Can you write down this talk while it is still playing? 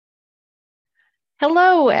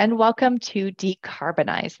Hello, and welcome to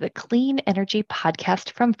Decarbonize, the clean energy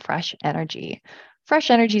podcast from Fresh Energy.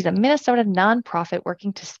 Fresh Energy is a Minnesota nonprofit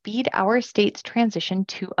working to speed our state's transition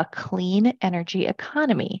to a clean energy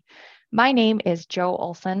economy. My name is Jo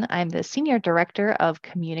Olson. I'm the Senior Director of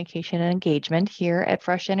Communication and Engagement here at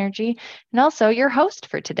Fresh Energy, and also your host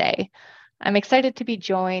for today. I'm excited to be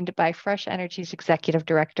joined by Fresh Energy's Executive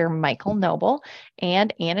Director, Michael Noble,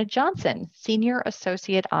 and Anna Johnson, Senior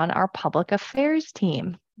Associate on our Public Affairs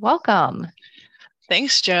team. Welcome.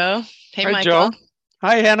 Thanks, Jo. Hey, Hi, Michael. Jo.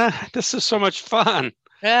 Hi, Anna. This is so much fun.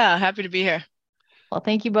 Yeah, happy to be here. Well,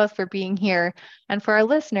 thank you both for being here. And for our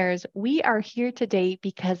listeners, we are here today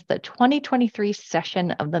because the 2023 session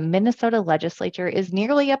of the Minnesota legislature is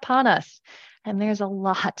nearly upon us, and there's a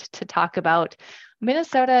lot to talk about.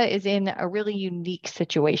 Minnesota is in a really unique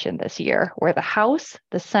situation this year where the House,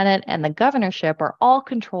 the Senate, and the governorship are all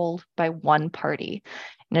controlled by one party.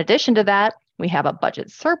 In addition to that, we have a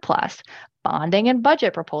budget surplus. Bonding and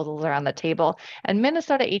budget proposals are on the table, and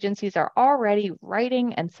Minnesota agencies are already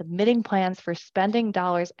writing and submitting plans for spending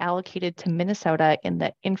dollars allocated to Minnesota in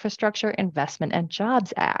the Infrastructure Investment and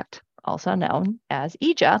Jobs Act, also known as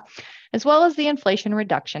EJA, as well as the Inflation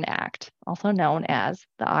Reduction Act, also known as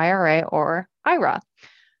the IRA or IRA.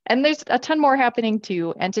 And there's a ton more happening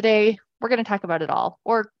too. And today we're going to talk about it all,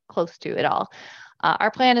 or close to it all.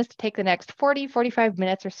 Our plan is to take the next 45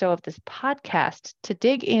 minutes or so of this podcast to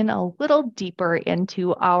dig in a little deeper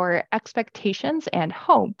into our expectations and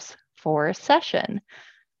hopes for a session.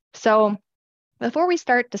 So before we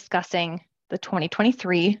start discussing the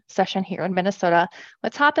 2023 session here in Minnesota,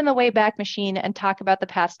 let's hop in the Wayback Machine and talk about the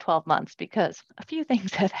past 12 months because a few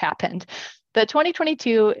things have happened. The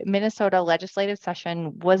 2022 Minnesota legislative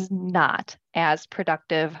session was not as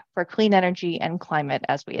productive for clean energy and climate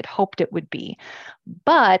as we had hoped it would be.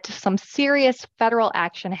 But some serious federal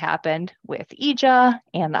action happened with EJA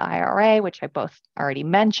and the IRA, which I both already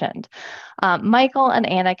mentioned. Michael and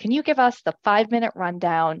Anna, can you give us the 5-minute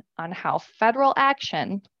rundown on how federal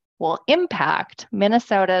action will impact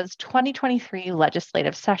Minnesota's 2023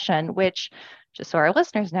 legislative session, which, just so our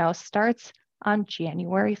listeners know, starts on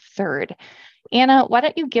January 3rd. Anna, why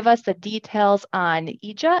don't you give us the details on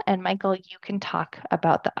EJA, and Michael, you can talk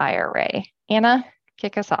about the IRA. Anna,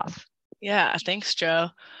 kick us off. Yeah, thanks, Jo.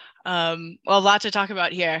 Well, a lot to talk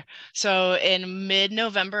about here. So in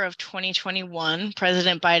mid-November of 2021,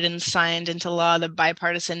 President Biden signed into law the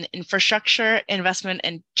Bipartisan Infrastructure Investment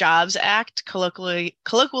and Jobs Act,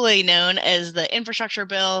 colloquially known as the Infrastructure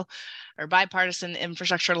Bill or Bipartisan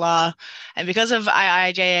Infrastructure Law. And because of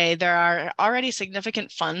IIJA, there are already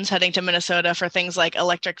significant funds heading to Minnesota for things like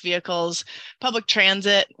electric vehicles, public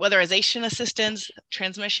transit, weatherization assistance,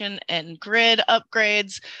 transmission and grid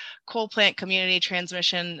upgrades, coal plant community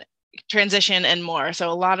transition, and more. So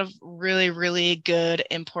a lot of really, really good,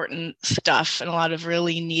 important stuff and a lot of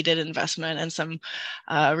really needed investment and some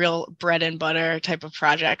real bread and butter type of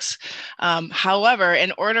projects. However,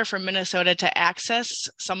 in order for Minnesota to access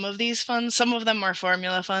some of these funds, some of them are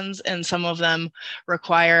formula funds and some of them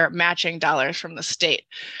require matching dollars from the state.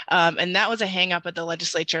 And that was a hang up at the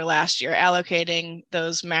legislature last year, allocating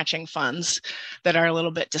those matching funds that are a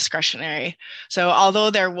little bit discretionary. So although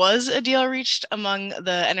there was a deal reached among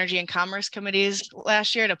the Energy and Commerce committees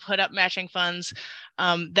last year to put up matching funds,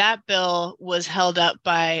 that bill was held up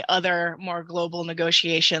by other more global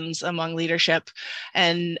negotiations among leadership,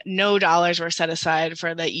 and no dollars were set aside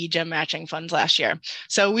for the EJA matching funds last year.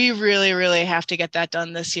 So we really, really have to get that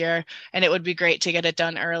done this year, and it would be great to get it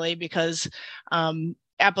done early because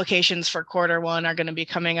applications for Q1 are going to be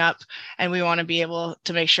coming up, and we want to be able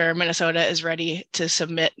to make sure Minnesota is ready to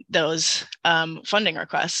submit those funding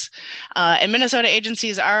requests. And Minnesota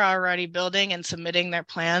agencies are already building and submitting their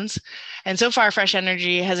plans. And so far, Fresh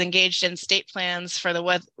Energy has engaged in state plans for the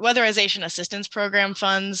Weatherization Assistance Program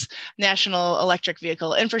funds, National Electric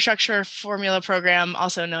Vehicle Infrastructure Formula Program,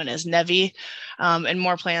 also known as NEVI, and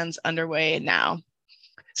more plans underway now.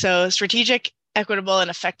 So strategic, equitable, and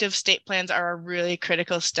effective state plans are a really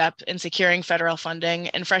critical step in securing federal funding,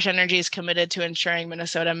 and Fresh Energy is committed to ensuring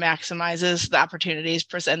Minnesota maximizes the opportunities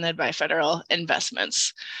presented by federal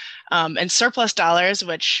investments. And surplus dollars,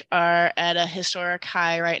 which are at a historic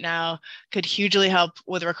high right now, could hugely help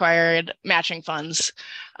with required matching funds.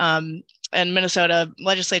 And Minnesota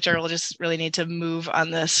legislature will just really need to move on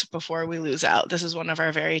this before we lose out. This is one of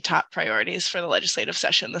our very top priorities for the legislative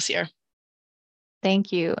session this year.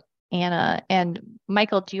 Thank you, Anna. And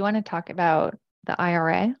Michael, do you want to talk about the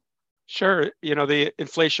IRA? Sure. The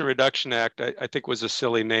Inflation Reduction Act, I think, was a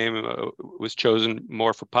silly name. It was chosen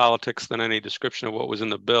more for politics than any description of what was in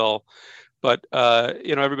the bill. But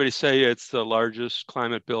everybody say it's the largest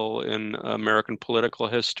climate bill in American political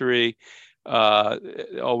history.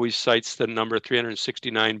 It always cites the number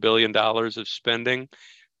 $369 billion of spending.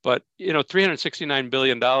 But $369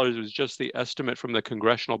 billion was just the estimate from the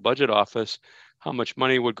Congressional Budget Office, how much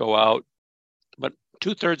money would go out. But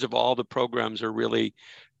 2/3 of all the programs are really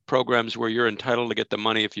programs where you're entitled to get the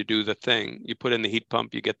money if you do the thing. You put in the heat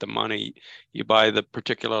pump, you get the money. You buy the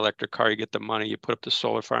particular electric car, you get the money. You put up the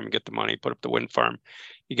solar farm, you get the money. You put up the wind farm,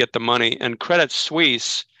 you get the money. And Credit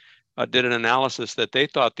Suisse did an analysis that they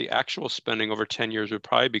thought the actual spending over 10 years would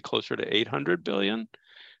probably be closer to 800 billion,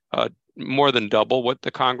 more than double what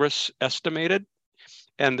the Congress estimated.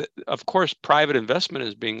 And of course, private investment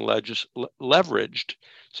is being leveraged.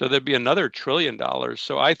 So there'd be another $1 trillion.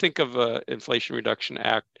 So I think of the Inflation Reduction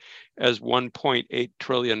Act as $1.8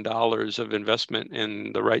 trillion of investment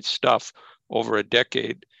in the right stuff over a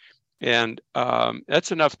decade. And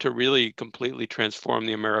that's enough to really completely transform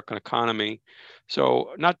the American economy.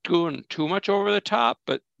 So not doing too much over the top,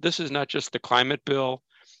 but this is not just the climate bill.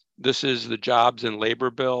 This is the jobs and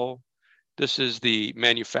labor bill. This is the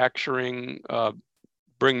manufacturing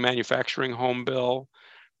Bring Manufacturing Home bill.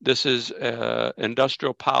 This is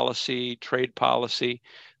industrial policy, trade policy.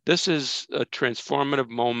 This is a transformative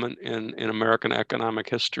moment in American economic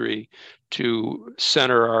history to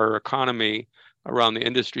center our economy around the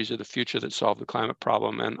industries of the future that solve the climate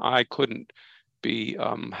problem. And I couldn't be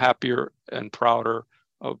happier and prouder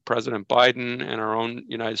of President Biden and our own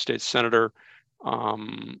United States Senator,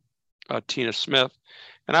 Tina Smith.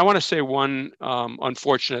 And I want to say one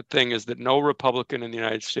unfortunate thing is that no Republican in the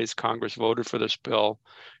United States Congress voted for this bill,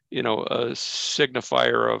 a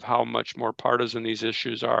signifier of how much more partisan these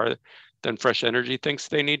issues are than Fresh Energy thinks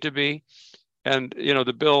they need to be. And,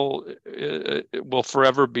 the bill will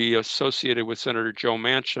forever be associated with Senator Joe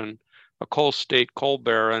Manchin, a coal state coal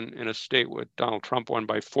baron in a state where Donald Trump won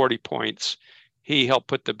by 40 points. He helped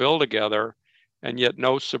put the bill together. And yet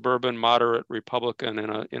no suburban moderate Republican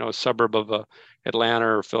in a suburb of Atlanta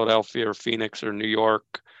or Philadelphia or Phoenix or New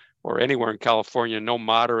York or anywhere in California, no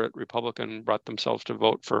moderate Republican brought themselves to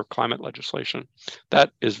vote for climate legislation.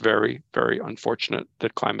 That is very, very unfortunate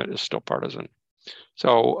that climate is still partisan.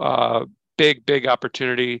 So big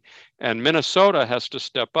opportunity. And Minnesota has to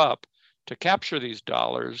step up to capture these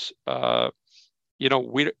dollars.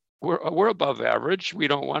 We're above average. We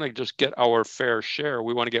don't want to just get our fair share.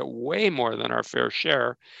 We want to get way more than our fair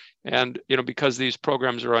share. And, because these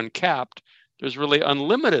programs are uncapped, there's really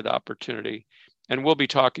unlimited opportunity. And we'll be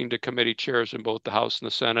talking to committee chairs in both the House and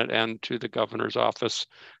the Senate and to the governor's office.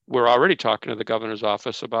 We're already talking to the governor's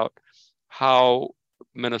office about how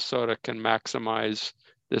Minnesota can maximize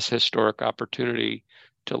this historic opportunity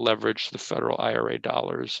to leverage the federal IRA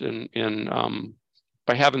dollars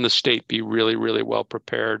by having the state be really, really well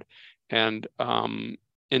prepared and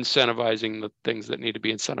incentivizing the things that need to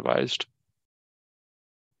be incentivized.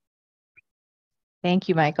 Thank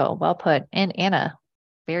you, Michael. Well put. And Anna,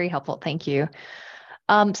 very helpful. Thank you.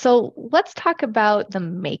 So let's talk about the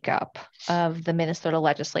makeup of the Minnesota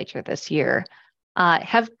legislature this year.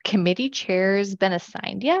 Have committee chairs been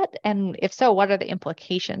assigned yet? And if so, what are the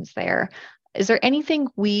implications there? Is there anything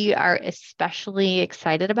we are especially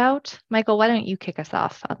excited about? Michael, why don't you kick us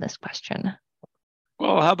off on this question?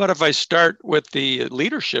 Well, how about if I start with the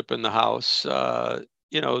leadership in the House?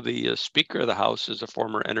 The Speaker of the House is a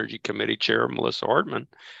former Energy Committee Chair, Melissa Hortman,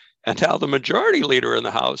 and now the Majority Leader in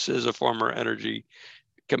the House is a former Energy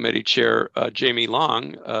Committee Chair, Jamie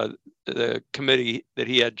Long. The committee that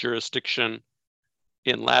he had jurisdiction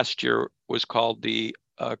in last year was called the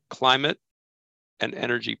Climate and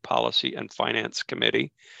Energy Policy and Finance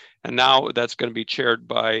Committee. And now that's going to be chaired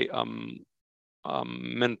by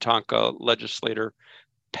Minnetonka legislator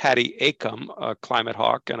Patty Acom, a climate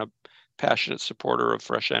hawk and a passionate supporter of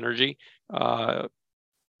fresh energy,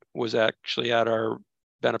 was actually at our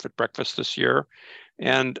benefit breakfast this year.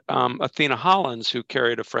 And Athena Hollins, who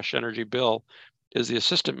carried a fresh energy bill, is the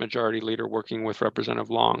assistant majority leader working with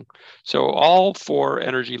Representative Long. So all four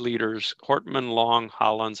energy leaders, Hortman, Long,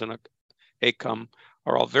 Hollins, and Acom,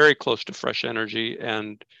 are all very close to fresh energy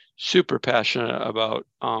and super passionate about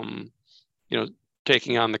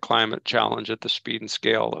taking on the climate challenge at the speed and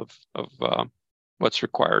scale of what's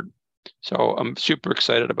required. So I'm super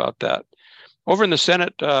excited about that. Over in the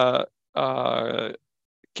Senate, Carrie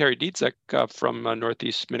Diedzek from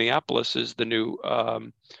Northeast Minneapolis is the new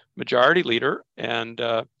majority leader, and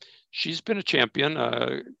she's been a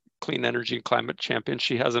champion, clean energy and climate champion.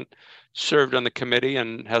 She hasn't served on the committee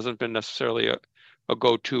and hasn't been necessarily a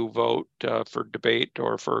go-to vote for debate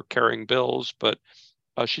or for carrying bills, but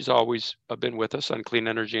she's always been with us on clean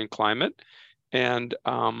energy and climate. And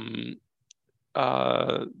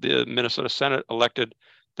the Minnesota Senate elected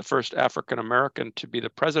the first African American to be the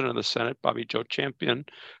president of the Senate. Bobby Joe Champion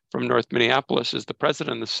from North Minneapolis is the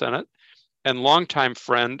president of the Senate, and longtime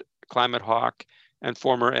friend, climate hawk, and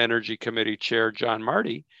former Energy Committee Chair John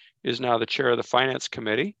Marty is now the chair of the Finance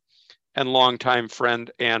Committee, and longtime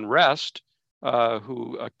friend Ann Rest,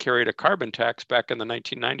 who carried a carbon tax back in the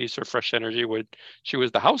 1990s for Fresh Energy. She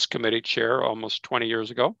was the House Committee Chair almost 20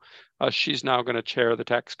 years ago. She's now going to chair the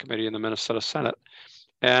Tax Committee in the Minnesota Senate.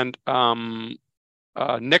 And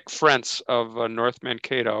Nick Frentz of North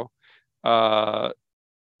Mankato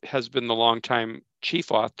has been the longtime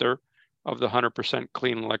chief author of the 100%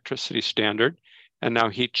 Clean Electricity Standard, and now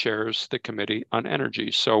he chairs the Committee on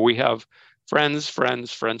Energy. So we have friends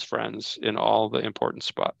in all the important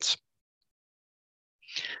spots.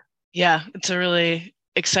 Yeah, it's a really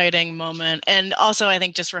exciting moment. And also, I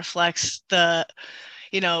think just reflects the,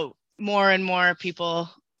 more and more people,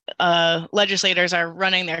 legislators are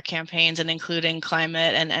running their campaigns and including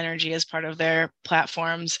climate and energy as part of their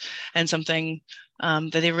platforms and something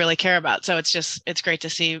that they really care about. So it's great to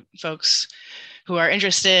see folks who are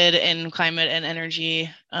interested in climate and energy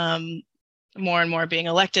more and more being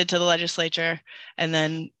elected to the legislature, and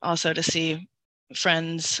then also to see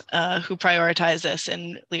friends who prioritize this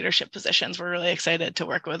in leadership positions. We're really excited to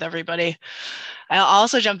work with everybody. I'll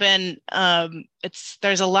also jump in.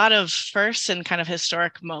 There's a lot of firsts and kind of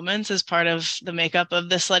historic moments as part of the makeup of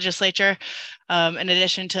this legislature. In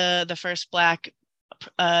addition to the first Black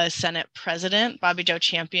Senate president, Bobby Joe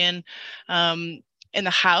Champion, in the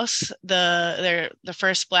House, the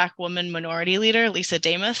first Black woman minority leader, Lisa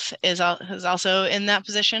Damuth, is also in that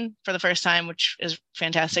position for the first time, which is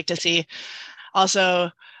fantastic to see. Also,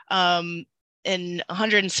 in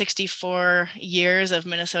 164 years of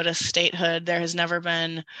Minnesota statehood, there has never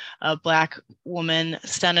been a Black woman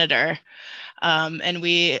senator. And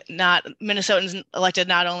Minnesotans elected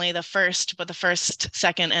not only the first, but the first,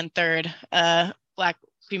 second, and third Black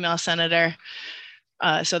female senator.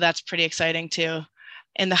 So that's pretty exciting too.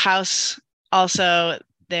 In the House, also,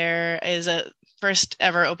 there is a first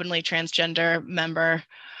ever openly transgender member,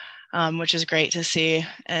 which is great to see,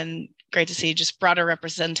 and great to see just broader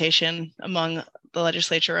representation among the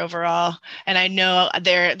legislature overall. And I know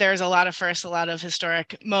there's a lot of firsts, a lot of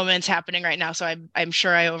historic moments happening right now. So I'm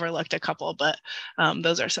sure I overlooked a couple, but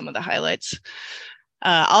those are some of the highlights.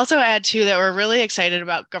 Also add too that we're really excited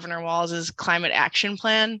about Governor Walz's climate action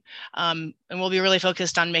plan. And we'll be really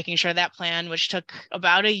focused on making sure that plan, which took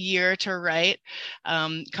about a year to write,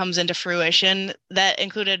 comes into fruition. That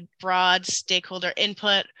included broad stakeholder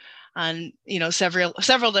input on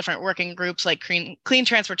several different working groups like clean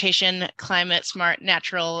transportation, climate smart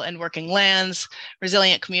natural and working lands,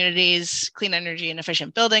 resilient communities, clean energy and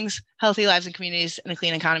efficient buildings, healthy lives and communities, and a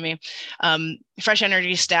clean economy. Fresh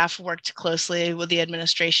Energy staff worked closely with the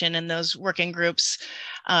administration and those working groups.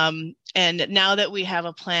 And now that we have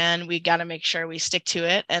a plan, we got to make sure we stick to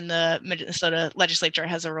it. And the Minnesota legislature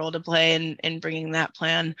has a role to play in bringing that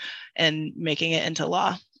plan and making it into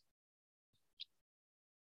law.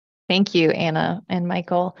 Thank you, Anna and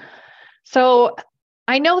Michael. So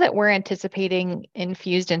I know that we're anticipating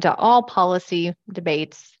infused into all policy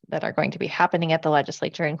debates that are going to be happening at the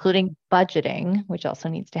legislature, including budgeting, which also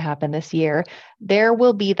needs to happen this year. There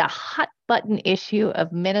will be the hot button issue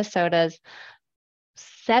of Minnesota's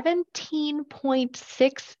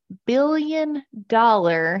 $17.6 billion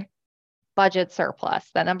budget surplus.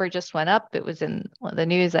 That number just went up. It was in the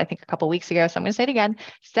news, I think, a couple of weeks ago. So I'm going to say it again,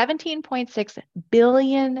 $17.6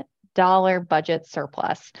 billion budget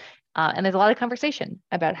surplus. And there's a lot of conversation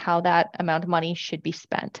about how that amount of money should be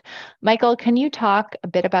spent. Michael, can you talk a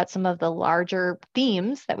bit about some of the larger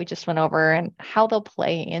themes that we just went over and how they'll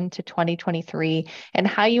play into 2023 and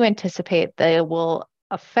how you anticipate they will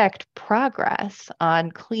affect progress on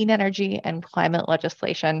clean energy and climate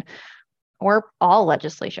legislation, or all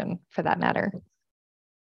legislation for that matter?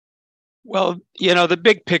 Well, the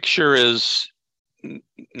big picture is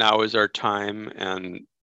now is our time, and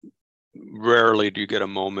rarely do you get a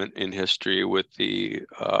moment in history with the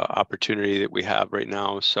opportunity that we have right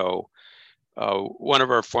now. So one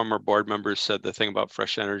of our former board members said the thing about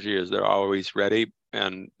Fresh Energy is they're always ready,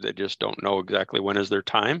 and they just don't know exactly when is their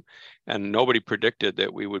time. And nobody predicted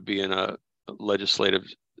that we would be in a legislative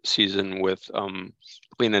season with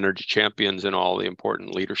clean energy champions in all the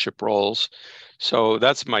important leadership roles. So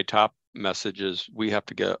that's my top message is we have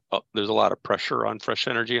to get there's a lot of pressure on Fresh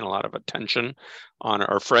Energy and a lot of attention on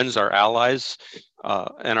our friends, our allies,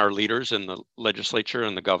 and our leaders in the legislature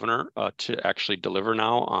and the governor to actually deliver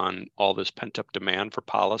now on all this pent up demand for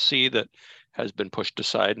policy that has been pushed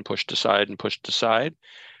aside and pushed aside and pushed aside.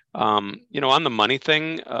 On the money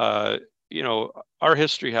thing, our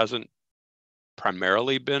history hasn't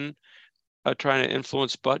primarily been trying to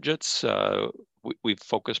influence budgets. We've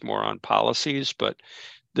focused more on policies, but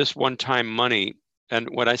this one-time money, and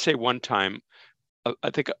when I say one-time, I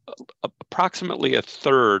think approximately a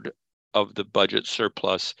third of the budget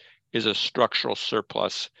surplus is a structural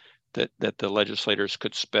surplus that the legislators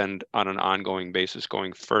could spend on an ongoing basis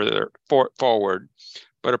going further forward.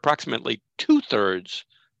 But approximately 2/3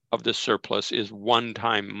 of the surplus is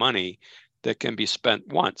one-time money that can be spent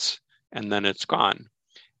once and then it's gone.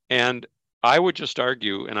 And I would just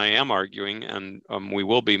argue, and I am arguing, and we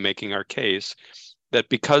will be making our case, that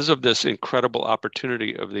because of this incredible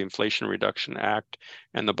opportunity of the Inflation Reduction Act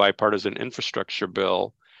and the bipartisan infrastructure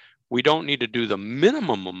bill, we don't need to do the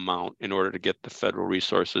minimum amount in order to get the federal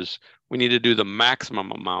resources. We need to do the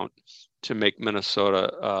maximum amount to make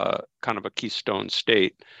Minnesota kind of a keystone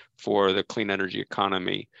state for the clean energy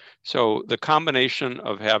economy. So the combination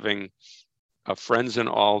of having friends in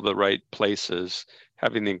all the right places,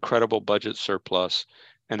 having the incredible budget surplus,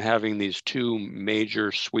 and having these two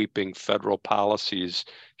major sweeping federal policies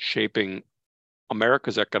shaping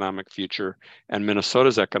America's economic future and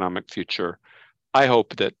Minnesota's economic future, I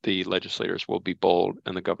hope that the legislators will be bold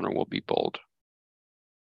and the governor will be bold.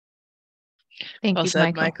 Thank Well you,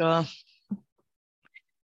 said, Michael.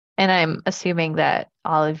 And I'm assuming that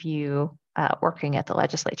all of you working at the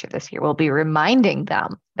legislature this year will be reminding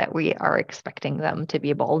them that we are expecting them to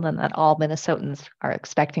be bold and that all Minnesotans are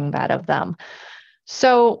expecting that of them.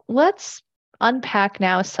 So let's unpack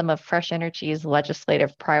now some of Fresh Energy's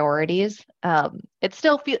legislative priorities. It's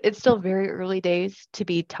still very early days to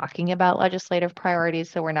be talking about legislative priorities,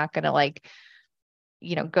 so we're not going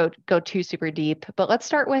to go too super deep. But let's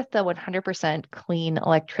start with the 100% clean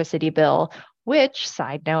electricity bill, which,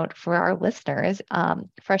 side note for our listeners,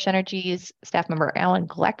 Fresh Energy's staff member Alan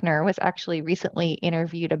Gleckner was actually recently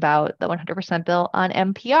interviewed about the 100% bill on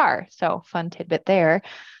NPR. So fun tidbit there.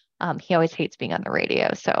 He always hates being on the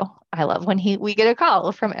radio, so I love when we get a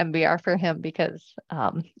call from NPR for him because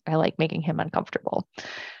I like making him uncomfortable.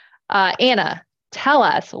 Anna, tell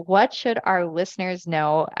us, what should our listeners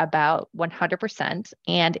know about 100%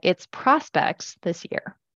 and its prospects this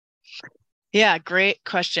year? Yeah, great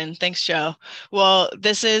question. Thanks, Joe. Well,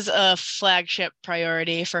 this is a flagship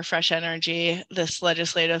priority for Fresh Energy this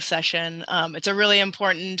legislative session. It's a really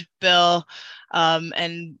important bill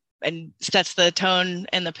and sets the tone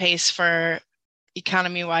and the pace for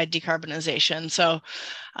economy-wide decarbonization. So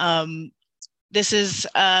this is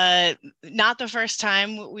not the first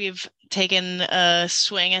time we've taken a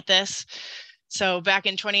swing at this. So back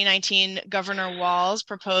in 2019, Governor Walz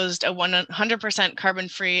proposed a 100%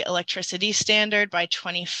 carbon-free electricity standard by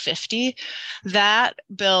 2050. That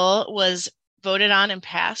bill was voted on and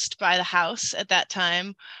passed by the House at that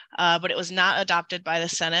time, but it was not adopted by the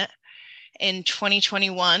Senate. In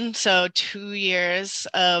 2021, so 2 years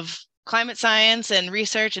of climate science and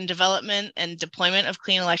research and development and deployment of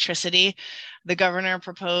clean electricity, the governor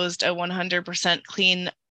proposed a 100% clean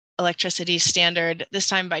electricity standard, this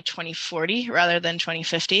time by 2040 rather than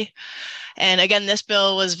 2050. And again, this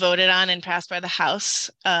bill was voted on and passed by the House,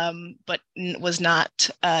 but was not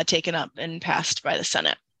taken up and passed by the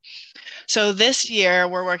Senate. So this year,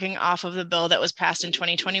 we're working off of the bill that was passed in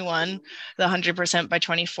 2021, the 100% by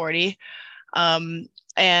 2040.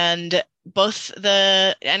 And both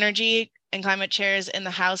the energy and climate chairs in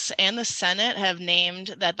the House and the Senate have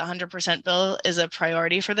named that the 100% bill is a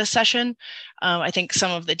priority for this session. I think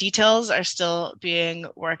some of the details are still being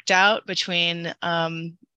worked out between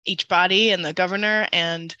each body and the governor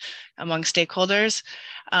and among stakeholders.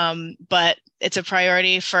 But it's a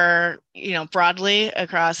priority for, broadly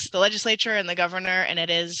across the legislature and the governor, and it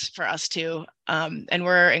is for us too. And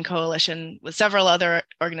we're in coalition with several other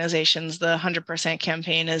organizations. The 100%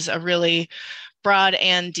 campaign is a really broad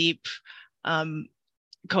and deep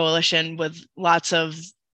coalition with lots of,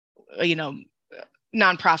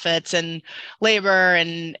 nonprofits and labor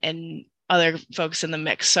and other folks in the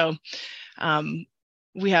mix. So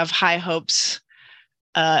we have high hopes.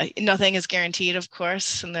 Nothing is guaranteed, of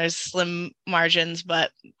course, and there's slim margins,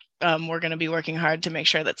 but we're going to be working hard to make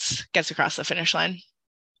sure that gets across the finish line.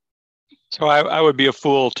 So I would be a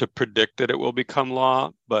fool to predict that it will become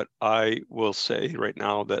law, but I will say right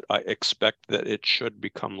now that I expect that it should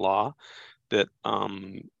become law, that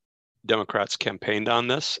Democrats campaigned on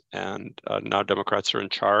this, and now Democrats are in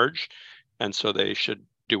charge, and so they should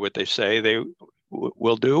do what they say they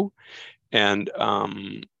will do. And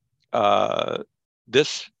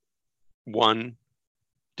this one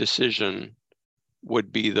decision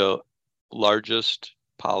would be the largest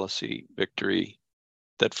policy victory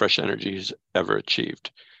that Fresh Energy has ever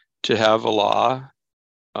achieved. To have a law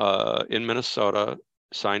in Minnesota,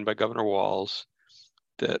 signed by Governor Walz,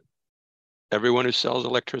 that everyone who sells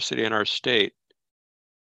electricity in our state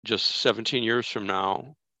just 17 years from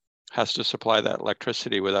now has to supply that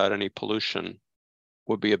electricity without any pollution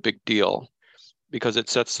would be a big deal, because it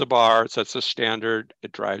sets the bar, it sets the standard,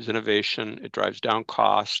 it drives innovation, it drives down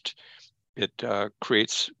cost, it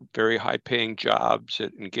creates very high-paying jobs,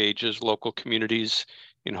 it engages local communities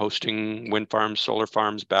in hosting wind farms, solar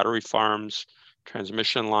farms, battery farms,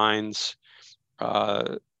 transmission lines.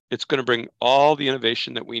 It's going to bring all the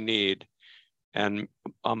innovation that we need, and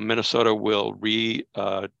Minnesota will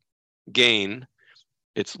regain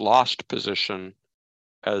its lost position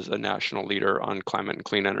as a national leader on climate and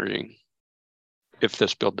clean energy, if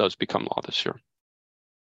this bill does become law this year.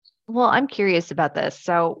 Well, I'm curious about this.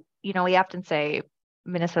 So, we often say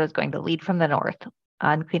Minnesota is going to lead from the north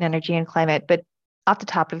on clean energy and climate, but off the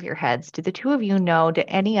top of your heads, do the two of you know, do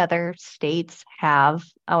any other states have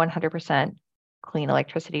a 100% clean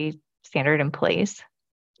electricity standard in place?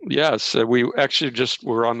 Yes, we actually just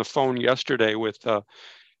were on the phone yesterday with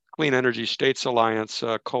Clean Energy States Alliance,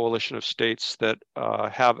 a coalition of states that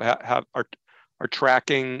are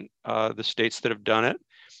tracking the states that have done it.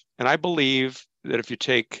 And I believe that if you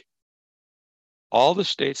take all the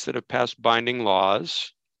states that have passed binding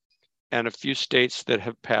laws and a few states that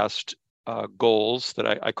have passed goals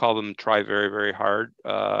that I call them try very, very hard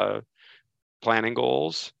planning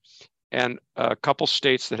goals, and a couple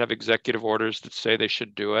states that have executive orders that say they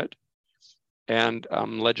should do it, and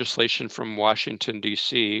legislation from Washington,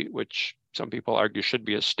 D.C., which some people argue should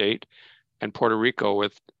be a state, and Puerto Rico,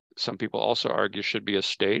 with some people also argue should be a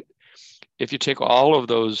state. If you take all of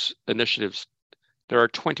those initiatives, there are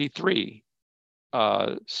 23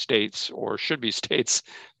 states, or should be states,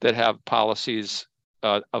 that have policies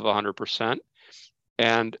of 100%.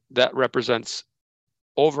 And that represents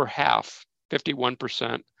over half,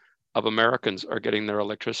 51% of Americans are getting their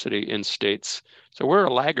electricity in states. So we're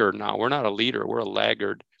a laggard now. We're not a leader, we're a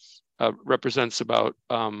laggard. Represents about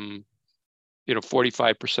 45%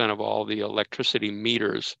 of all the electricity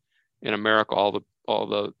meters in America, all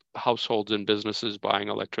the households and businesses buying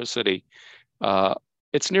electricity.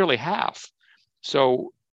 It's nearly half.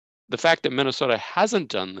 So the fact that Minnesota hasn't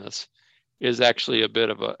done this is actually a bit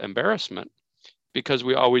of an embarrassment, because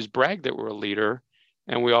we always brag that we're a leader,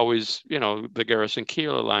 and we always, the Garrison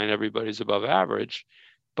Keillor line, everybody's above average,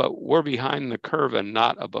 but we're behind the curve and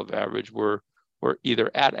not above average. We're either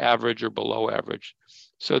at average or below average.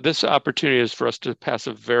 So this opportunity is for us to pass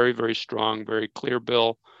a very, very strong, very clear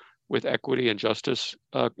bill with equity and justice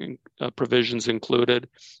provisions included.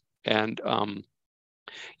 And I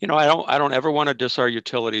don't ever want to diss our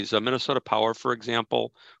utilities. Minnesota Power, for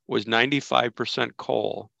example, was 95%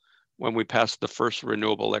 coal when we passed the first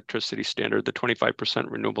renewable electricity standard, the 25%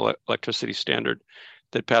 renewable electricity standard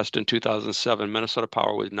that passed in 2007. Minnesota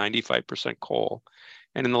Power was 95% coal.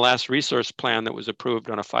 And in the last resource plan that was approved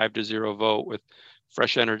on a 5-0 vote, with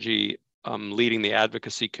Fresh Energy leading the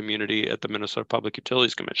advocacy community at the Minnesota Public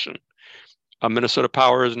Utilities Commission, Minnesota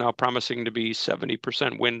Power is now promising to be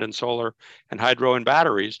 70% wind and solar and hydro and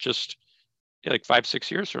batteries just like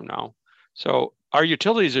 5-6 years from now. So our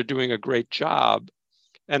utilities are doing a great job.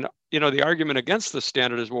 And the argument against the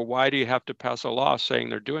standard is, well, why do you have to pass a law saying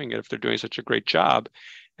they're doing it if they're doing such a great job?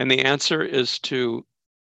 And the answer is to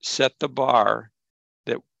set the bar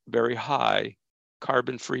that very high,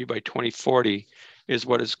 carbon-free by 2040 is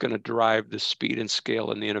what is going to drive the speed and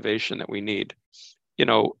scale and the innovation that we need.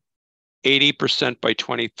 80% by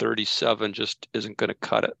 2037 just isn't going to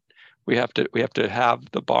cut it. We have to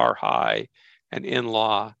have the bar high and in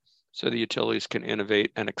law so the utilities can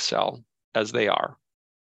innovate and excel as they are.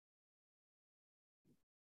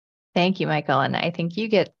 Thank you, Michael. And I think you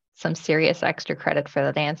get some serious extra credit for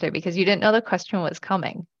that answer, because you didn't know the question was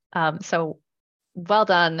coming. So well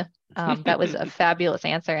done. That was a fabulous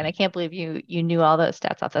answer. And I can't believe you knew all those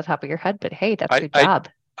stats off the top of your head, but hey, that's your job.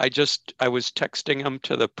 I was texting him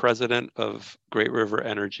to the president of Great River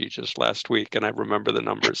Energy just last week, and I remember the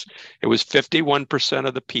numbers. It was 51%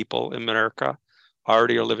 of the people in America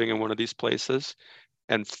already are living in one of these places,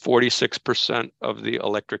 and 46% of the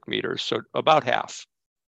electric meters. So about half.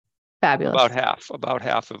 Fabulous. About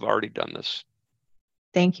half have already done this.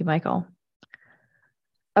 Thank you, Michael.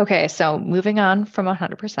 Okay, so moving on from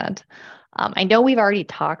 100%. I know we've already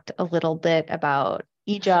talked a little bit about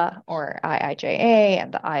EJA or IIJA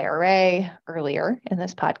and the IRA earlier in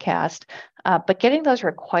this podcast, but getting those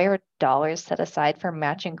required dollars set aside for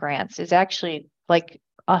matching grants is actually like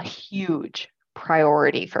a huge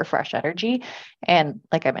priority for Fresh Energy. And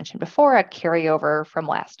like I mentioned before, a carryover from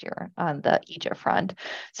last year on the EJA front.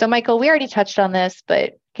 So Michael, we already touched on this,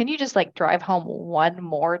 but can you just like drive home one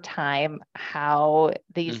more time how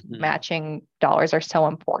these matching dollars are so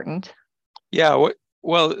important? Yeah,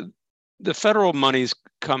 well, the federal money's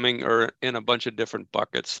coming or in a bunch of different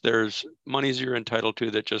buckets. There's monies you're entitled to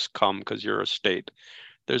that just come because you're a state.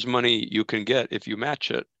 There's money you can get if you match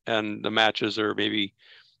it, and the matches are maybe,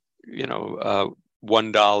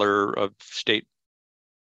 $1 of state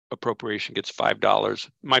appropriation gets $5.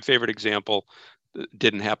 My favorite example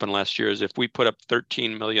didn't happen last year is if we put up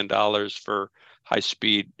 $13 million for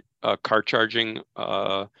high-speed car charging,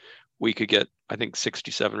 we could get, I think,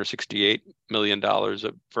 $67 or $68 million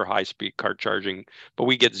for high-speed car charging, but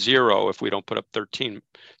we get zero if we don't put up 13.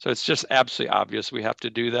 So it's just absolutely obvious we have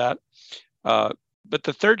to do that. But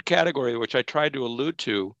the third category, which I tried to allude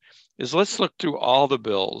to, is let's look through all the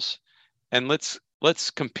bills and let's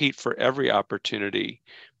compete for every opportunity,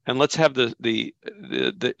 and let's have the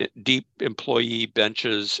deep employee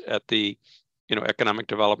benches at the Economic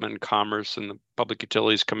Development and Commerce and the Public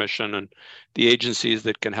Utilities Commission and the agencies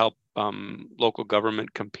that can help local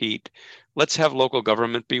government compete. Let's have local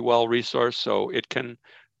government be well resourced so it can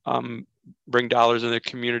bring dollars in the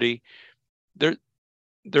community. There's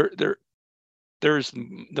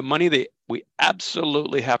the money that we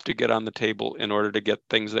absolutely have to get on the table in order to get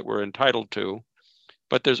things that we're entitled to,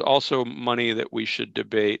 but there's also money that we should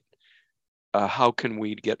debate. How can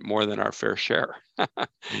we get more than our fair share?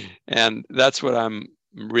 And that's what I'm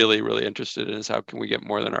really, really interested in, is how can we get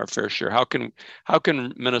more than our fair share? How can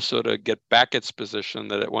Minnesota get back its position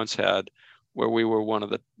that it once had, where we were one of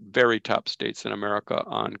the very top states in America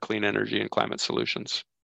on clean energy and climate solutions?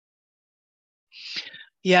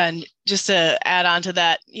 Yeah, and just to add on to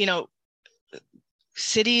that,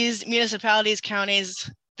 cities, municipalities,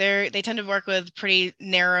 counties, they tend to work with pretty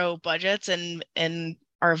narrow budgets and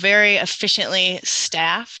are very efficiently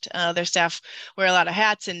staffed. Their staff wear a lot of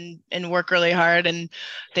hats and work really hard, and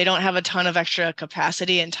they don't have a ton of extra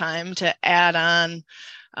capacity and time to add on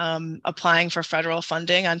applying for federal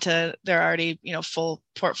funding onto their already full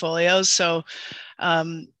portfolios. So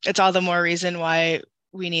it's all the more reason why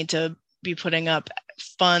we need to be putting up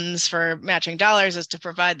funds for matching dollars, is to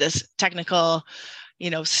provide this technical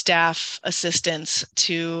staff assistance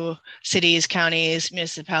to cities, counties,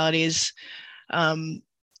 municipalities,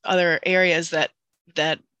 other areas that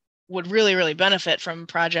would really, really benefit from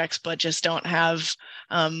projects, but just don't have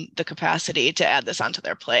the capacity to add this onto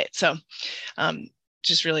their plate. So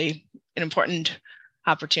just really an important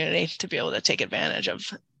opportunity to be able to take advantage of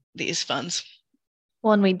these funds.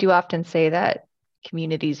 Well, and we do often say that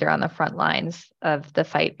communities are on the front lines of the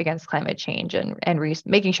fight against climate change, and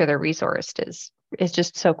making sure they're resourced is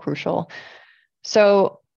just so crucial.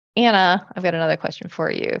 So Anna, I've got another question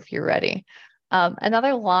for you if you're ready.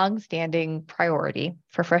 Another long-standing priority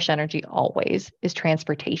for Fresh Energy always is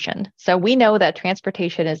transportation. So we know that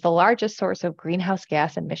transportation is the largest source of greenhouse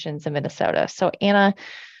gas emissions in Minnesota. So Anna,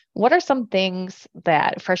 what are some things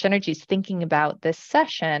that Fresh Energy is thinking about this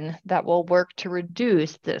session that will work to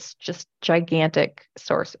reduce this just gigantic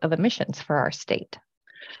source of emissions for our state?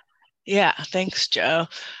 Yeah, thanks, Joe.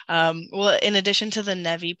 Well, in addition to the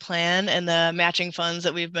NEVI plan and the matching funds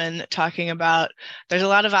that we've been talking about, there's a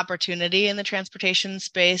lot of opportunity in the transportation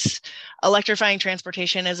space. Electrifying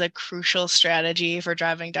transportation is a crucial strategy for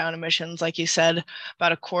driving down emissions. Like you said,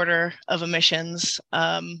 about a quarter of emissions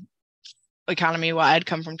economy-wide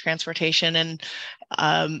come from transportation, and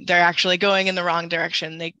they're actually going in the wrong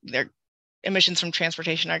direction. Their emissions from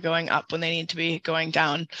transportation are going up when they need to be going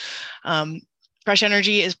down. Fresh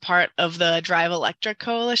Energy is part of the Drive Electric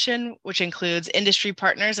Coalition, which includes industry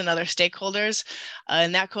partners and other stakeholders.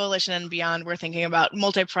 In that coalition and beyond, we're thinking about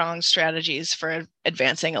multi-pronged strategies for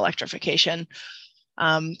advancing electrification.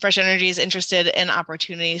 Fresh Energy is interested in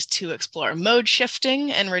opportunities to explore mode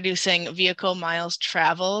shifting and reducing vehicle miles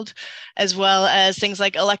traveled, as well as things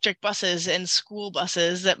like electric buses and school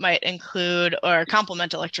buses that might include or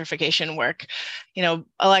complement electrification work.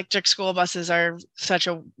 Electric school buses are such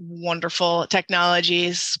a wonderful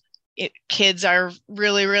technology. Kids are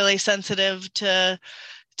really, really sensitive to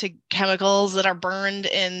chemicals that are burned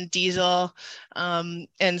in diesel,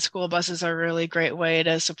 and school buses are a really great way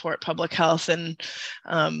to support public health and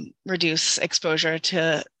reduce exposure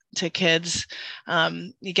to kids.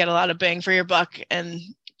 You get a lot of bang for your buck and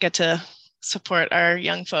get to support our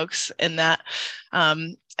young folks in that.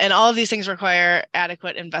 And all of these things require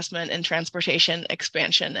adequate investment in transportation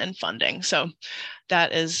expansion and funding. So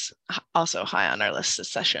that is also high on our list this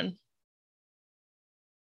session.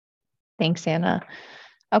 Thanks, Anna.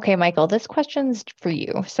 Okay, Michael, this question's for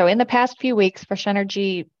you. So, in the past few weeks, Fresh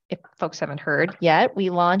Energy, if folks haven't heard yet, we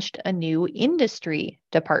launched a new industry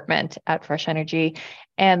department at Fresh Energy.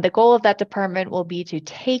 And the goal of that department will be to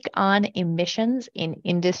take on emissions in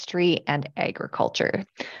industry and agriculture.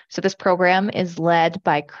 So, this program is led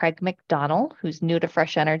by Craig McDonell, who's new to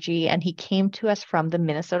Fresh Energy, and he came to us from the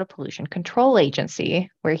Minnesota Pollution Control Agency,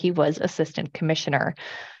 where he was assistant commissioner.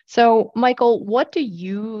 So, Michael, what do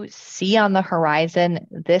you see on the horizon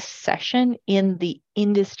this session in the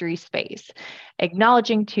industry space?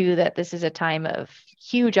 Acknowledging too that this is a time of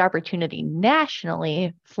huge opportunity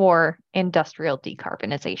nationally for industrial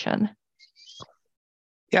decarbonization.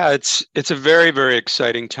 Yeah, it's a very, very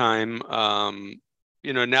exciting time.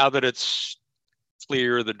 Now that it's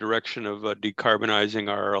clear the direction of decarbonizing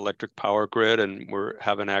our electric power grid, and we're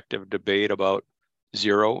having active debate about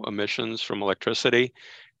zero emissions from electricity.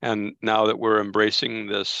 And now that we're embracing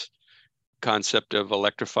this concept of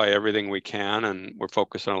electrify everything we can, and we're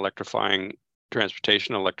focused on electrifying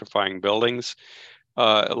transportation, electrifying buildings,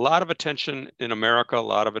 a lot of attention in America, a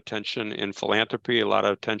lot of attention in philanthropy, a lot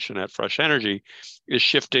of attention at Fresh Energy is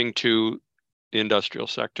shifting to the industrial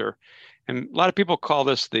sector. And a lot of people call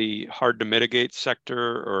this the hard to mitigate sector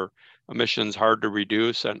or emissions hard to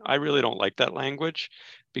reduce. And I really don't like that language,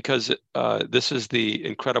 because this is the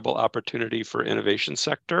incredible opportunity for innovation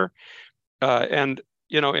sector. And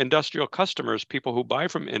industrial customers, people who buy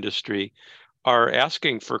from industry, are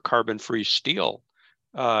asking for carbon-free steel.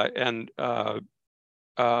 The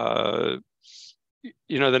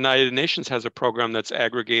United Nations has a program that's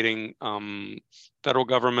aggregating federal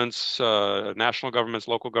governments, national governments,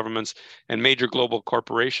 local governments, and major global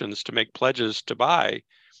corporations to make pledges to buy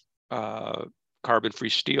carbon-free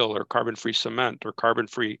steel or carbon-free cement or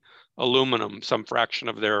carbon-free aluminum. Some fraction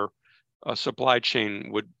of their supply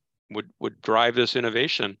chain would drive this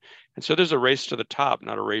innovation. And so there's a race to the top,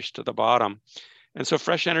 not a race to the bottom. And so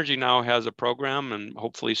Fresh Energy now has a program, and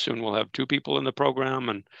hopefully soon we'll have 2 people in the program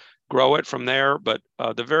and grow it from there. But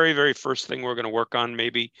the very, very first thing we're going to work on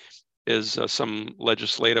maybe is some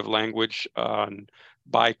legislative language on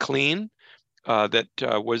Buy Clean that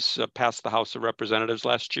was passed the House of Representatives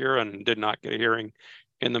last year and did not get a hearing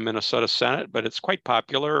in the Minnesota Senate, but it's quite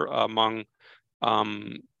popular among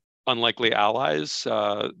unlikely allies.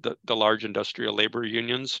 The large industrial labor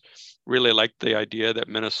unions really like the idea that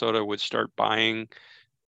Minnesota would start buying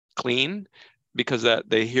clean, because that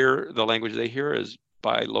they hear the language they hear is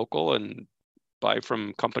buy local and buy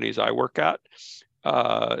from companies I work at.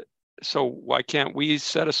 So why can't we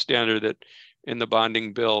set a standard that in the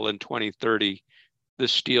bonding bill in 2030, the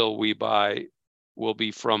steel we buy will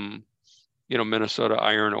be from, Minnesota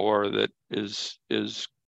iron ore that is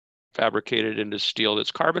fabricated into steel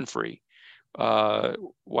that's carbon free?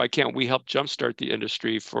 Why can't we help jumpstart the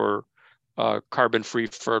industry for carbon free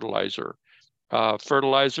fertilizer?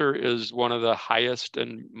 Fertilizer is one of the highest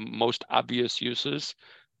and most obvious uses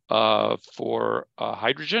for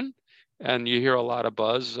hydrogen. And you hear a lot of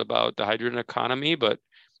buzz about the hydrogen economy, but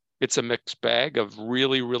it's a mixed bag of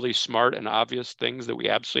really, really smart and obvious things that we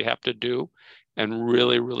absolutely have to do, and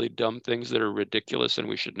really, really dumb things that are ridiculous and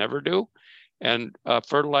we should never do. And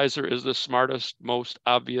fertilizer is the smartest, most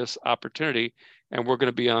obvious opportunity. And we're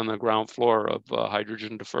going to be on the ground floor of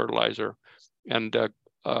hydrogen to fertilizer. And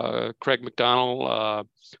Craig McDonell,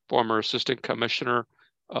 former assistant commissioner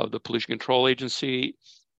of the Pollution Control Agency,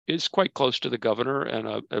 is quite close to the governor and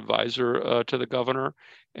an advisor to the governor,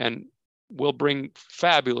 and will bring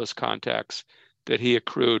fabulous contacts that he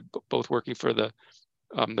accrued, both working for the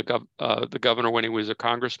governor when he was a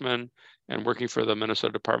congressman, and working for the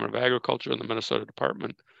Minnesota Department of Agriculture and the Minnesota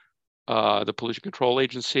Department, the Pollution Control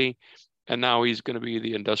Agency. And now he's going to be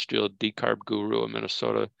the industrial decarb guru in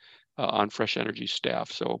Minnesota on Fresh Energy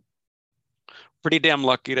staff. So pretty damn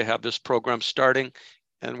lucky to have this program starting,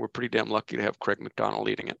 and we're pretty damn lucky to have Craig McDonell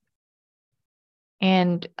leading it.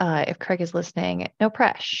 And if Craig is listening, no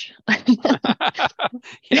pressure.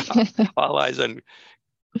 Yeah, all eyes on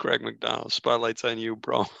Craig McDonell. Spotlight's on you,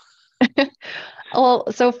 bro.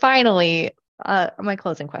 Well, so finally, my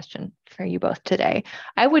closing question for you both today.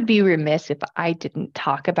 I would be remiss if I didn't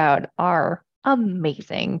talk about our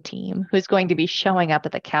amazing team who's going to be showing up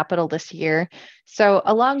at the Capitol this year. So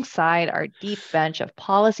alongside our deep bench of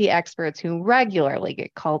policy experts who regularly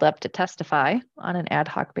get called up to testify on an ad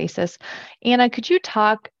hoc basis, Anna, could you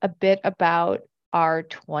talk a bit about our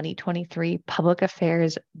 2023 Public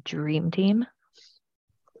Affairs Dream Team?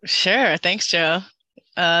 Sure. Thanks, Joe.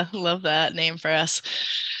 Love that name for us.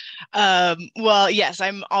 Well, yes,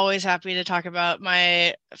 I'm always happy to talk about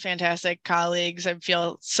my fantastic colleagues. I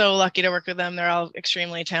feel so lucky to work with them. They're all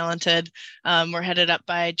extremely talented. We're headed up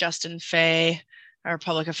by Justin Fay, our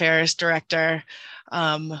public affairs director,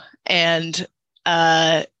 and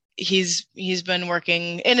he's been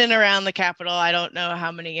working in and around the Capitol. I don't know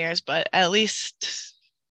how many years, but at least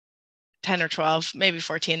 10 or 12, maybe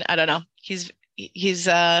 14. I don't know. He's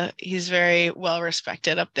very well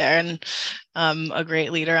respected up there, and a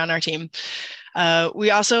great leader on our team.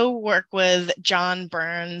 We also work with John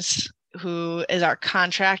Burns, who is our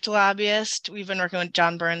contract lobbyist. We've been working with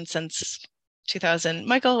John Burns since 2000.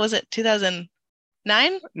 Michael, was it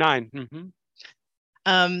 2009? 9.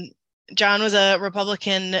 Mm-hmm. John was a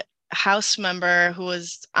Republican House member who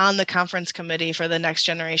was on the conference committee for the Next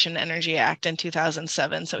Generation Energy Act in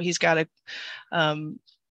 2007. So he's got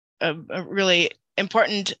a really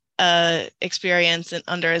important experience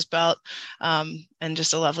under his belt, and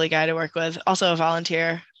just a lovely guy to work with. Also a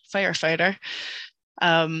volunteer firefighter.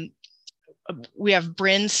 We have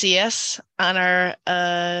Bryn Cias on our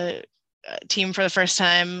team for the first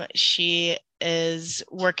time. She is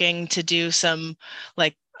working to do some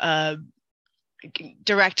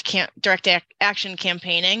direct action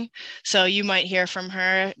campaigning. So you might hear from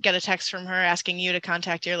her, get a text from her asking you to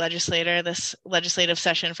contact your legislator this legislative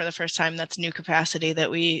session for the first time. That's new capacity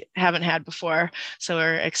that we haven't had before. So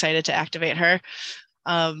we're excited to activate her.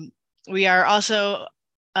 We are also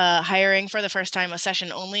hiring for the first time a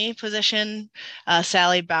session-only position.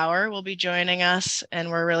 Sally Bauer will be joining us, and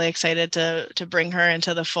we're really excited to bring her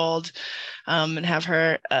into the fold and have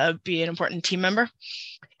her be an important team member.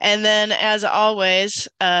 And then, as always,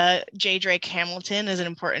 J. Drake Hamilton is an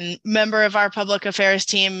important member of our public affairs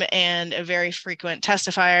team and a very frequent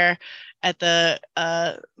testifier at the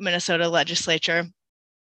Minnesota legislature.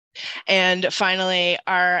 And finally,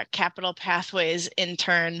 our Capital Pathways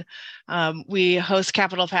intern. We host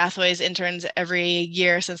Capital Pathways interns every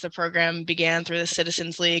year since the program began through the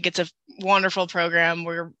Citizens League. It's a wonderful program.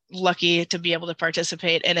 We're lucky to be able to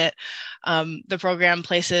participate in it. The program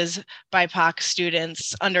places BIPOC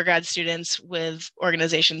students, undergrad students, with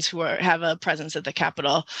organizations who have a presence at the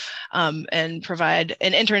Capitol, and provide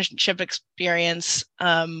an internship experience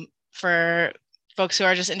for folks who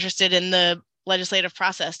are just interested in the legislative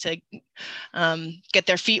process to get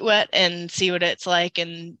their feet wet and see what it's like,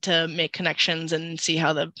 and to make connections and see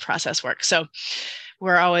how the process works. So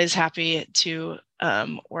we're always happy to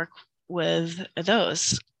work with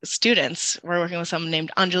those students. We're working with someone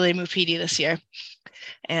named Anjali Mupidi this year,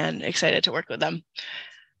 and excited to work with them.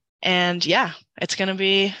 And yeah, it's going to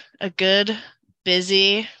be a good,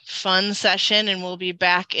 busy, fun session, and we'll be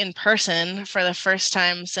back in person for the first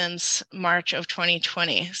time since March of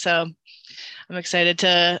 2020. So I'm excited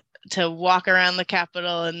to walk around the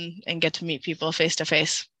Capitol and get to meet people face to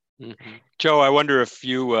face. Mm-hmm. Joe, I wonder if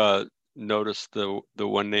you noticed the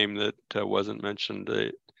one name that wasn't mentioned.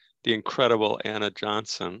 The incredible Anna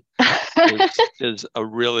Johnson is a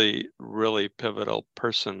really, really pivotal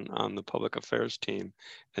person on the public affairs team,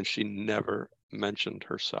 and she never mentioned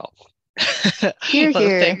herself. Hear, Well,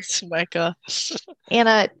 hear. thanks, Michael.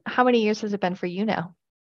 Anna, how many years has it been for you now?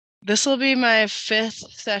 This will be my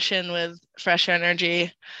 5th session with Fresh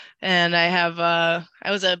Energy, and I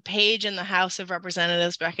was a page in the House of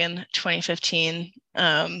Representatives back in 2015,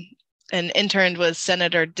 and interned with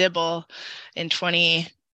Senator Dibble in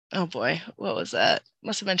what was that?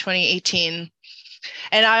 Must have been 2018.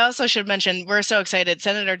 And I also should mention, we're so excited.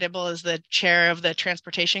 Senator Dibble is the chair of the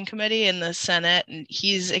Transportation Committee in the Senate, and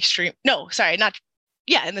he's in the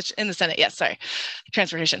Senate. Yes, sorry,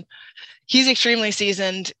 transportation. He's extremely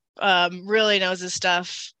seasoned. Really knows his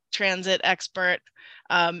stuff, transit expert.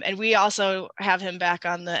 And we also have him back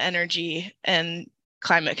on the Energy and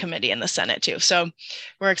Climate Committee in the Senate too. So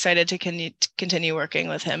we're excited to continue working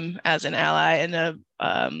with him as an ally and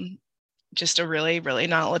just a really, really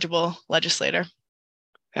knowledgeable legislator.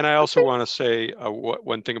 And I also want to say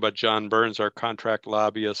one thing about John Burns, our contract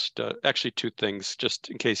lobbyist. Actually, 2 things, just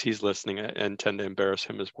in case he's listening. I intend to embarrass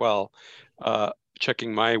him as well.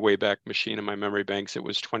 Checking my Wayback Machine and my memory banks, it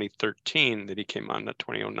was 2013 that he came on, not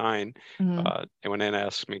 2009. Mm-hmm. And when Anna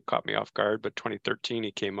asked me, caught me off guard, but 2013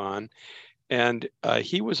 he came on. And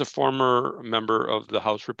he was a former member of the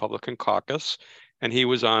House Republican Caucus, and he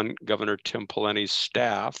was on Governor Tim Pawlenty's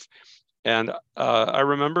staff. And I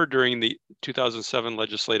remember during the 2007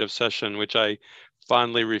 legislative session, which I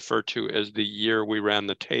fondly refer to as the year we ran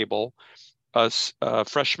the table,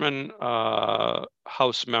 freshman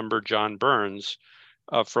House member John Burns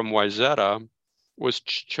from Wayzata was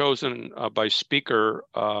chosen by Speaker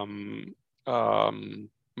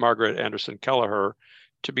Margaret Anderson Kelleher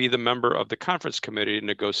to be the member of the conference committee to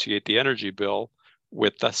negotiate the energy bill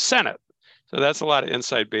with the Senate. So that's a lot of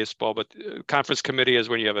inside baseball, but conference committee is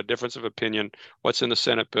when you have a difference of opinion, what's in the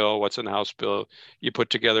Senate bill, what's in the House bill. You put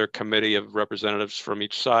together a committee of representatives from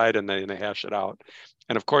each side and they hash it out.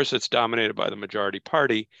 And of course, it's dominated by the majority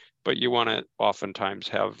party, but you want to oftentimes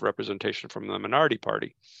have representation from the minority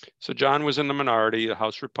party. So John was in the minority, the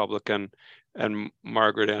House Republican, and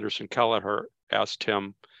Margaret Anderson Kelleher asked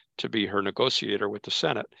him to be her negotiator with the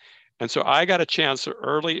Senate. And so I got a chance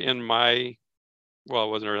early in my, well, it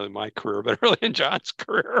wasn't really my career, but early in John's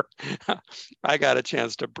career, I got a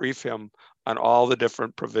chance to brief him on all the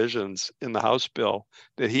different provisions in the House bill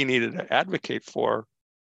that he needed to advocate for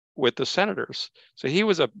with the senators. So he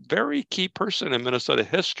was a very key person in Minnesota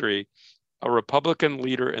history, a Republican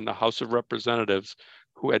leader in the House of Representatives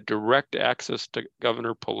who had direct access to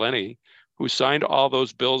Governor Polenny, who signed all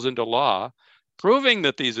those bills into law, proving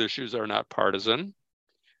that these issues are not partisan.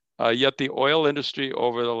 Yet the oil industry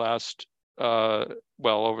over the last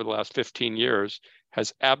 15 years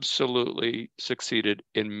has absolutely succeeded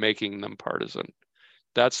in making them partisan.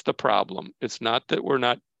 That's the problem. It's not that we're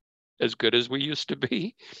not as good as we used to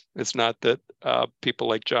be. It's not that people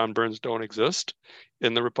like John Burns don't exist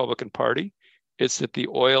in the Republican Party. It's that the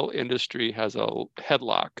oil industry has a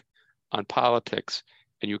headlock on politics,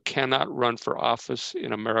 and you cannot run for office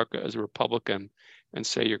in America as a Republican and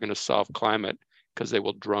say you're going to solve climate, because they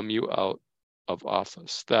will drum you out of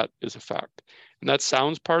office. That is a fact. And that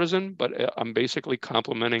sounds partisan, but I'm basically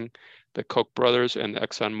complimenting the Koch brothers and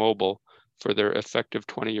ExxonMobil for their effective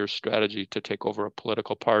 20-year strategy to take over a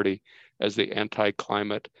political party as the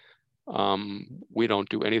anti-climate, we don't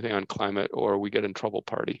do anything on climate or we get in trouble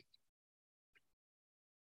party.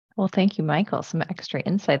 Well, thank you, Michael. Some extra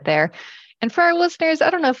insight there. And for our listeners, I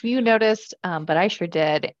don't know if you noticed, but I sure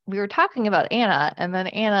did. We were talking about Anna, and then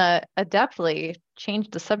Anna adeptly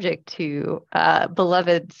changed the subject to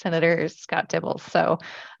beloved Senator Scott Dibble. So,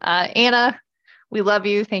 Anna, we love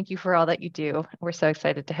you. Thank you for all that you do. We're so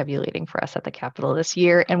excited to have you leading for us at the Capitol this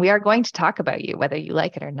year, and we are going to talk about you, whether you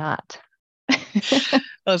like it or not.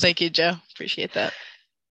 Well, thank you, Jo. Appreciate that.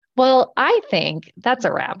 Well, I think that's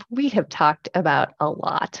a wrap. We have talked about a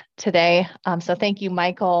lot today. So thank you,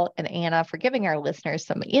 Michael and Anna, for giving our listeners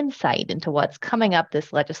some insight into what's coming up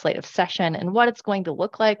this legislative session and what it's going to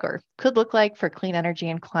look like or could look like for clean energy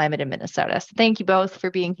and climate in Minnesota. So thank you both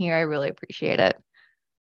for being here. I really appreciate it.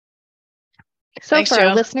 So thanks, for Jo.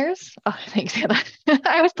 Our listeners, thanks, Anna.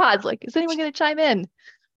 I was paused like, is anyone going to chime in?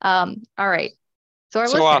 All right. So our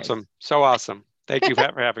listeners. So awesome. Thank you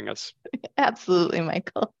for having us. Absolutely,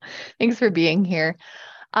 Michael. Thanks for being here.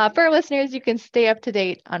 For our listeners, you can stay up to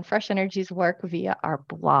date on Fresh Energy's work via our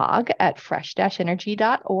blog at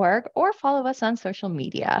fresh-energy.org or follow us on social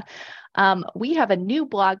media. We have a new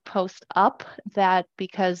blog post up that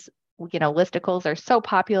because listicles are so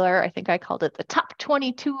popular. I think I called it the top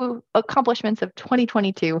 22 accomplishments of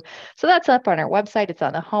 2022. So that's up on our website. It's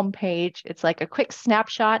on the homepage. It's like a quick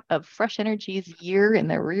snapshot of Fresh Energy's year in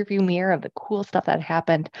the rearview mirror of the cool stuff that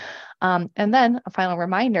happened. And then a final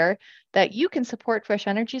reminder that you can support Fresh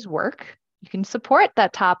Energy's work. You can support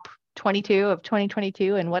that top 22 of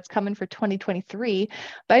 2022 and what's coming for 2023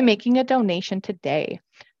 by making a donation today.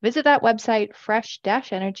 Visit that website,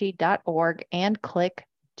 fresh-energy.org, and click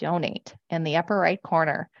Donate in the upper right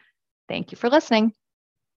corner. Thank you for listening.